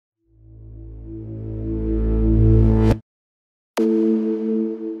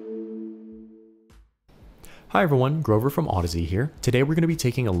Hi everyone, Grover from Audeze here. Today we're going to be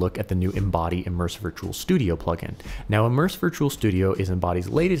taking a look at the new Embody Immerse Virtual Studio plugin. Now Immerse Virtual Studio is Embody's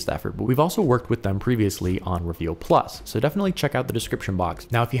latest effort, but we've also worked with them previously on Reveal Plus, so definitely check out the description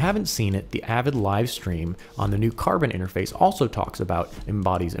box. Now if you haven't seen it, the Avid Livestream on the new Carbon interface also talks about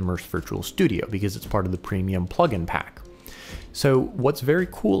Embody's Immerse Virtual Studio because it's part of the premium plugin pack. So what's very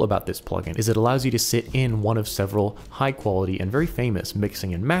cool about this plugin is it allows you to sit in one of several high quality and very famous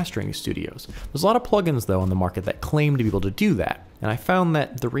mixing and mastering studios. There's a lot of plugins though on the market that claim to be able to do that, and I found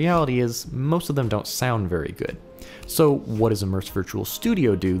that the reality is most of them don't sound very good. So what does Immerse Virtual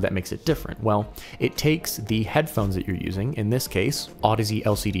Studio do that makes it different? Well, it takes the headphones that you're using, in this case, Audeze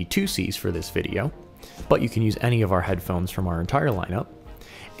LCD 2Cs for this video, but you can use any of our headphones from our entire lineup,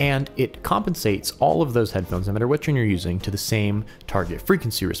 and it compensates all of those headphones, no matter which one you're using, to the same target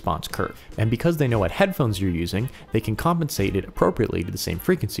frequency response curve. And because they know what headphones you're using, they can compensate it appropriately to the same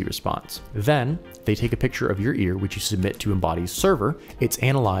frequency response. Then they take a picture of your ear, which you submit to Embody's server. It's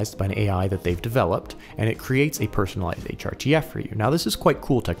analyzed by an AI that they've developed, and it creates a personalized HRTF for you. Now this is quite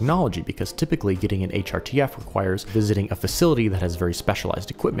cool technology because typically getting an HRTF requires visiting a facility that has very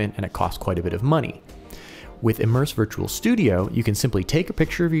specialized equipment, and it costs quite a bit of money. With Immerse Virtual Studio, you can simply take a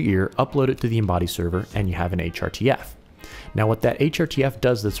picture of your ear, upload it to the Embody server, and you have an HRTF. Now what that HRTF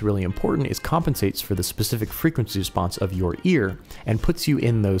does that's really important is compensates for the specific frequency response of your ear and puts you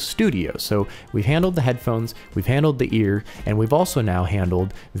in those studios. So we've handled the headphones, we've handled the ear, and we've also now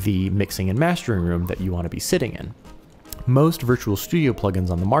handled the mixing and mastering room that you want to be sitting in. Most virtual studio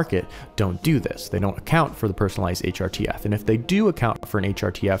plugins on the market don't do this. They don't account for the personalized HRTF, and if they do account for an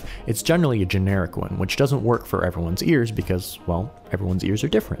HRTF, it's generally a generic one, which doesn't work for everyone's ears because, well, everyone's ears are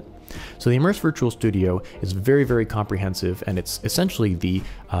different. So the Immerse Virtual Studio is very, very comprehensive, and it's essentially the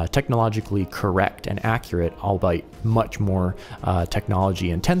technologically correct and accurate, albeit much more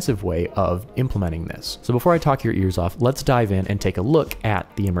technology-intensive way of implementing this. So before I talk your ears off, let's dive in and take a look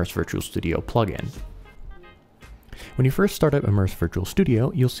at the Immerse Virtual Studio plugin. When you first start up Immerse Virtual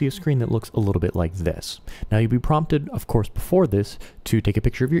Studio, you'll see a screen that looks a little bit like this. Now you'll be prompted, of course, before this to take a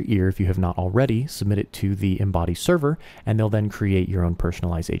picture of your ear if you have not already, submit it to the Embody server, and they'll then create your own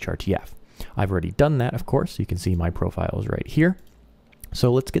personalized HRTF. I've already done that, of course. You can see my profile is right here.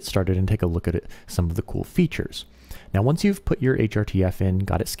 So let's get started and take a look at some of the cool features. Now, once you've put your HRTF in,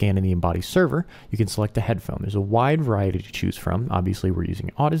 got it scanned in the Embody server, you can select a headphone. There's a wide variety to choose from. Obviously, we're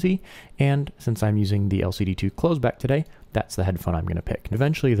using Audeze, and since I'm using the LCD2 closeback today, that's the headphone I'm going to pick. And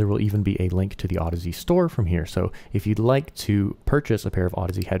eventually, there will even be a link to the Audeze store from here. So if you'd like to purchase a pair of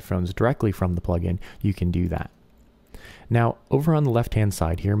Audeze headphones directly from the plugin, you can do that. Now, over on the left-hand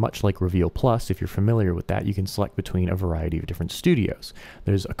side here, much like Reveal Plus, if you're familiar with that, you can select between a variety of different studios.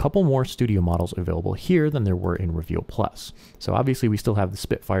 There's a couple more studio models available here than there were in Reveal Plus. So obviously, we still have the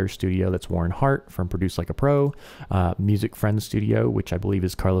Spitfire Studio, that's Warren Hart from Produce Like a Pro, Music Friends Studio, which I believe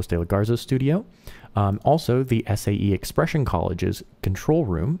is Carlos de la Garza's studio. Also, the SAE Expression College's Control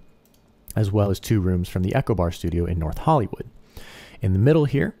Room, as well as 2 rooms from the Echo Bar Studio in North Hollywood. In the middle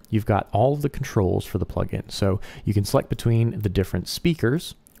here, you've got all of the controls for the plugin. So you can select between the different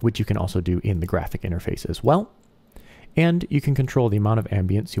speakers, which you can also do in the graphic interface as well. And you can control the amount of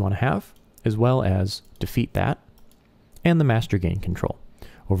ambience you want to have, as well as defeat that, and the master gain control.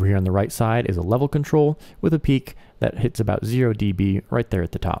 Over here on the right side is a level control with a peak that hits about 0 dB right there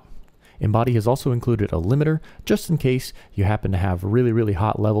at the top. Embody has also included a limiter just in case you happen to have really, really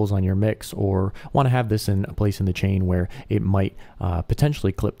hot levels on your mix or want to have this in a place in the chain where it might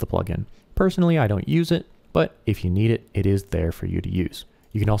potentially clip the plugin. Personally, I don't use it, but if you need it, it is there for you to use.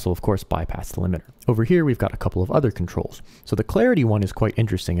 You can also, of course, bypass the limiter. Over here, we've got a couple of other controls. So the clarity one is quite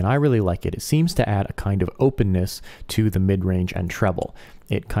interesting, and I really like it. It seems to add a kind of openness to the mid-range and treble.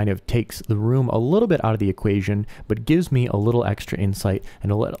 It kind of takes the room a little bit out of the equation, but gives me a little extra insight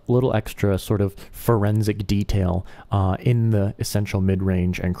and a little extra sort of forensic detail in the essential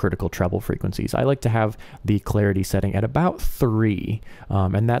mid-range and critical treble frequencies. I like to have the clarity setting at about 3,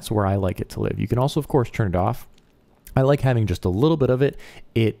 and that's where I like it to live. You can also, of course, turn it off. I like having just a little bit of it.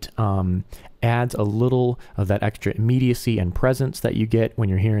 It adds a little of that extra immediacy and presence that you get when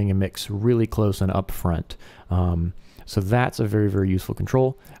you're hearing a mix really close and up front. So that's a very, very useful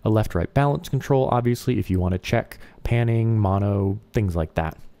control. A left-right balance control, obviously, if you want to check panning, mono, things like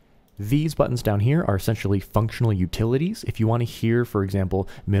that. These buttons down here are essentially functional utilities. If you want to hear, for example,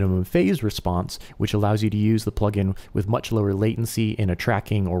 minimum phase response, which allows you to use the plugin with much lower latency in a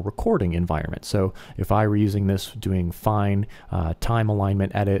tracking or recording environment. So if I were using this doing fine time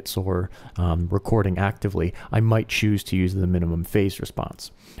alignment edits or recording actively, I might choose to use the minimum phase response.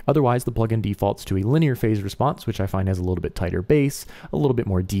 Otherwise, the plugin defaults to a linear phase response, which I find has a little bit tighter bass, a little bit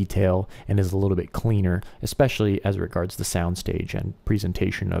more detail, and is a little bit cleaner, especially as regards the soundstage and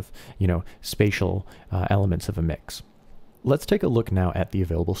presentation of, spatial elements of a mix. Let's take a look now at the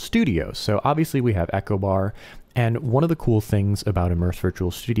available studios. So obviously we have Echo Bar, and one of the cool things about Immerse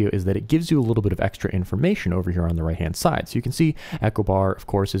Virtual Studio is that it gives you a little bit of extra information over here on the right-hand side. So you can see Echo Bar, of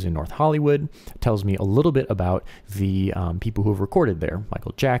course, is in North Hollywood. It tells me a little bit about the people who have recorded there.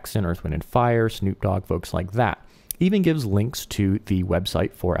 Michael Jackson, Earth, Wind & Fire, Snoop Dogg, folks like that. Even gives links to the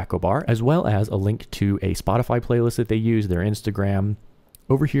website for Echo Bar, as well as a link to a Spotify playlist that they use, their Instagram.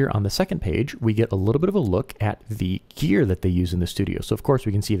 Over here on the second page, we get a little bit of a look at the gear that they use in the studio. So of course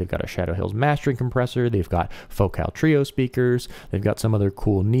we can see they've got a Shadow Hills mastering compressor, they've got Focal Trio speakers, they've got some other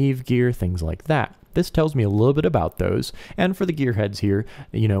cool Neve gear, things like that. This tells me a little bit about those. And for the gear heads here,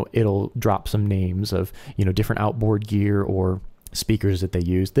 it'll drop some names of, different outboard gear or speakers that they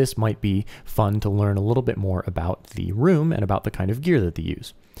use. This might be fun to learn a little bit more about the room and about the kind of gear that they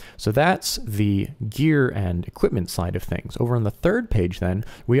use. So that's the gear and equipment side of things. Over on the third page then,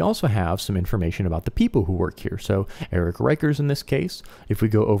 we also have some information about the people who work here. So Eric Reichers in this case. If we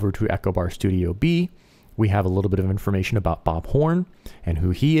go over to Echo Bar Studio B, we have a little bit of information about Bob Horn and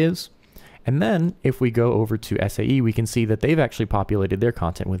who he is. And then if we go over to SAE, we can see that they've actually populated their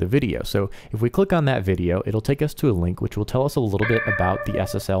content with a video. So if we click on that video, it'll take us to a link which will tell us a little bit about the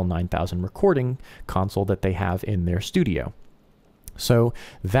SSL 9000 recording console that they have in their studio. So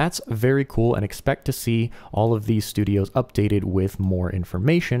that's very cool, and expect to see all of these studios updated with more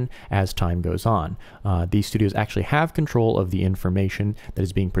information as time goes on. These studios actually have control of the information that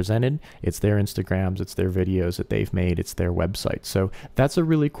is being presented. It's their Instagrams, it's their videos that they've made, it's their website. So that's a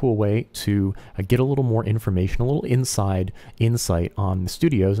really cool way to get a little more information, a little inside insight on the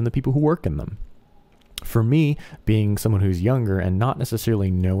studios and the people who work in them. For me, being someone who's younger and not necessarily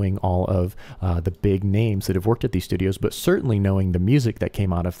knowing all of the big names that have worked at these studios, but certainly knowing the music that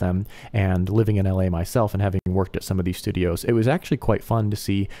came out of them, and living in LA myself and having worked at some of these studios, it was actually quite fun to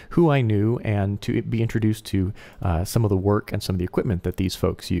see who I knew and to be introduced to some of the work and some of the equipment that these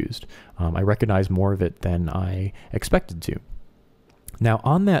folks used. I recognized more of it than I expected to. Now,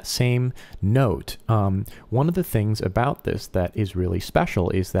 on that same note, one of the things about this that is really special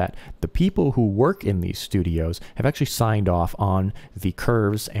is that the people who work in these studios have actually signed off on the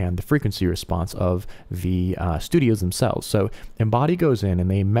curves and the frequency response of the studios themselves. So Embody goes in and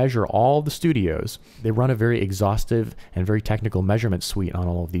they measure all the studios. They run a very exhaustive and very technical measurement suite on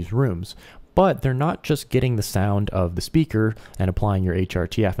all of these rooms. But they're not just getting the sound of the speaker and applying your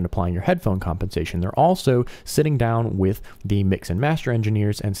HRTF and applying your headphone compensation. They're also sitting down with the mix and master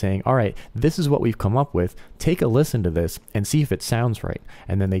engineers and saying, all right, this is what we've come up with. Take a listen to this and see if it sounds right.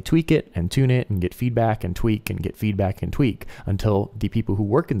 And then they tweak it and tune it and get feedback and tweak and get feedback and tweak until the people who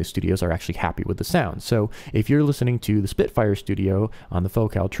work in the studios are actually happy with the sound. So if you're listening to the Spitfire studio on the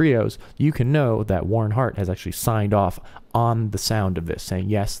Focal Trios, you can know that Warren Hart has actually signed off on the sound of this, saying,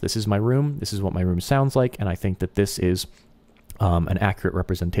 yes, this is my room, this is what my room sounds like, and I think that this is an accurate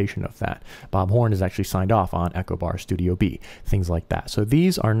representation of that. Bob Horn has actually signed off on Echo Bar Studio B, things like that. So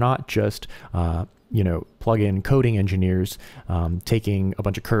these are not just plugin coding engineers taking a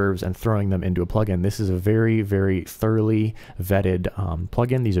bunch of curves and throwing them into a plugin. This is a very, very thoroughly vetted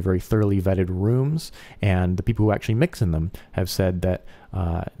plugin. These are very thoroughly vetted rooms, and the people who actually mix in them have said that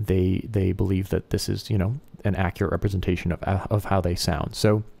they believe that this is, an accurate representation of how they sound.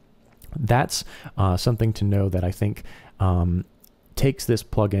 So that's something to know that I think takes this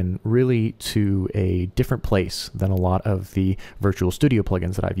plugin really to a different place than a lot of the virtual studio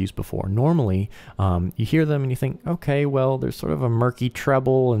plugins that I've used before. Normally, you hear them and you think, okay, well, there's sort of a murky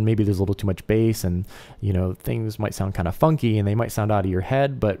treble and maybe there's a little too much bass and, things might sound kind of funky and they might sound out of your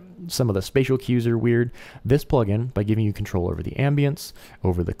head, but some of the spatial cues are weird. This plugin, by giving you control over the ambience,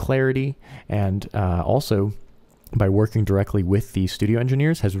 over the clarity, and also by working directly with the studio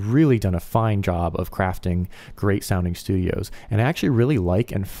engineers, has really done a fine job of crafting great sounding studios. And I actually really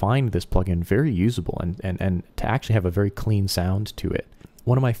like and find this plugin very usable and to actually have a very clean sound to it.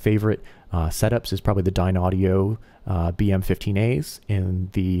 One of my favorite setups is probably the Dynaudio BM15As in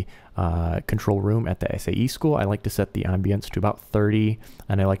the control room at the SAE school. I like to set the ambience to about 30,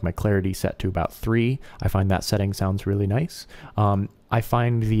 and I like my clarity set to about 3. I find that setting sounds really nice. I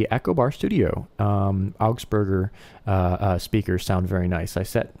find the Echo Bar Studio Augsburger speakers sound very nice. I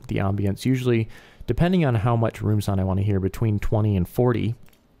set the ambience usually, depending on how much room sound I want to hear, between 20 and 40.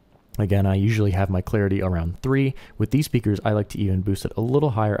 Again, I usually have my clarity around 3. With these speakers, I like to even boost it a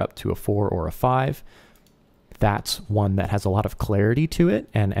little higher, up to a 4 or a 5. That's one that has a lot of clarity to it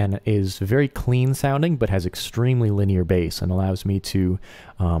and is very clean sounding, but has extremely linear bass and allows me to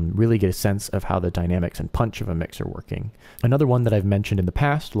really get a sense of how the dynamics and punch of a mix are working. Another one that I've mentioned in the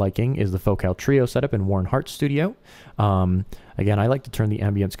past liking is the Focal Trio setup in Warren Hart Studio. Again, I like to turn the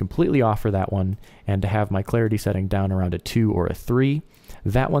ambience completely off for that one and to have my clarity setting down around a 2 or a 3.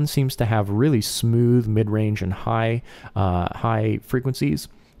 That one seems to have really smooth mid-range and high frequencies.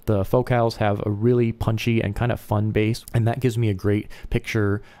 The Focals have a really punchy and kind of fun bass, and that gives me a great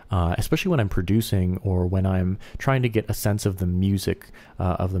picture, especially when I'm producing or when I'm trying to get a sense of the music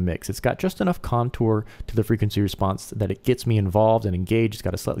of the mix. It's got just enough contour to the frequency response that it gets me involved and engaged. It's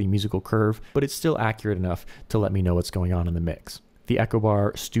got a slightly musical curve, but it's still accurate enough to let me know what's going on in the mix. The Echo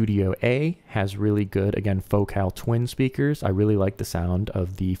Bar Studio A has really good, again, Focal twin speakers. I really like the sound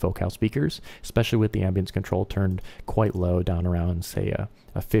of the Focal speakers, especially with the ambience control turned quite low, down around, say,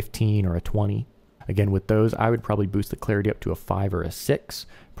 a 15 or a 20. Again, with those, I would probably boost the clarity up to a 5 or a 6.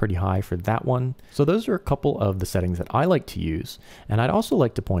 Pretty high for that one. So those are a couple of the settings that I like to use. And I'd also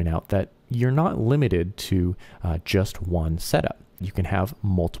like to point out that you're not limited to just one setup. You can have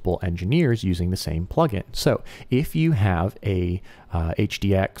multiple engineers using the same plugin. So if you have a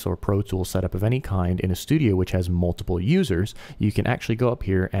HDX or Pro Tools setup of any kind in a studio which has multiple users, you can actually go up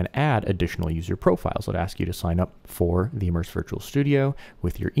here and add additional user profiles. It'll ask you to sign up for the Immerse Virtual Studio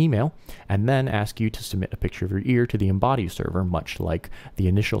with your email, and then ask you to submit a picture of your ear to the Embody server, much like the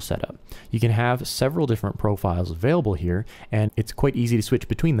initial setup. You can have several different profiles available here, and it's quite easy to switch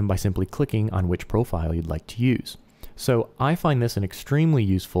between them by simply clicking on which profile you'd like to use. So I find this an extremely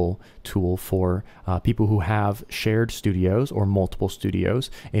useful tool for people who have shared studios or multiple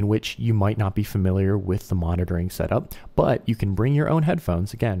studios in which you might not be familiar with the monitoring setup, but you can bring your own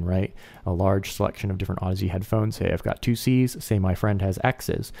headphones, again, right? A large selection of different Audeze headphones. Say I've got 2 Cs, say my friend has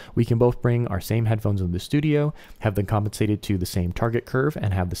X's. We can both bring our same headphones in the studio, have them compensated to the same target curve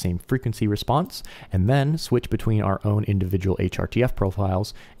and have the same frequency response, and then switch between our own individual HRTF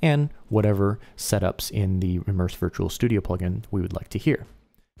profiles and whatever setups in the Immerse Virtual Studio plugin we would like to hear.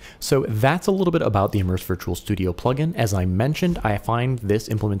 So that's a little bit about the Immerse Virtual Studio plugin. As I mentioned, I find this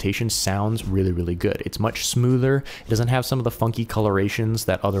implementation sounds really, really good. It's much smoother. It doesn't have some of the funky colorations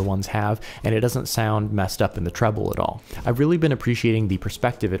that other ones have, and it doesn't sound messed up in the treble at all. I've really been appreciating the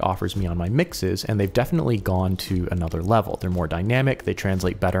perspective it offers me on my mixes, and they've definitely gone to another level. They're more dynamic, they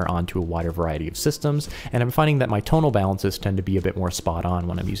translate better onto a wider variety of systems, and I'm finding that my tonal balances tend to be a bit more spot on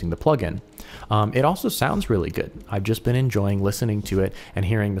when I'm using the plugin. It also sounds really good. I've just been enjoying listening to it and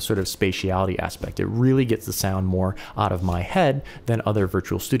hearing the sort of spatiality aspect. It really gets the sound more out of my head than other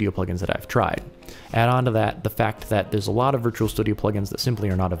Virtual Studio plugins that I've tried. Add on to that the fact that there's a lot of Virtual Studio plugins that simply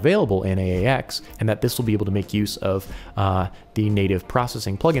are not available in AAX, and that this will be able to make use of the native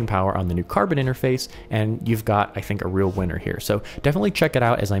processing plugin power on the new Carbon interface, and you've got, I think, a real winner here. So definitely check it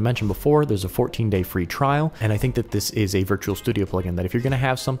out. As I mentioned before, there's a 14-day free trial, and I think that this is a Virtual Studio plugin that if you're going to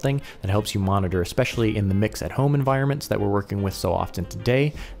have something that helps you monitor, especially in the mix at home environments that we're working with so often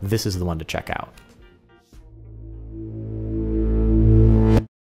today, this is the one to check out.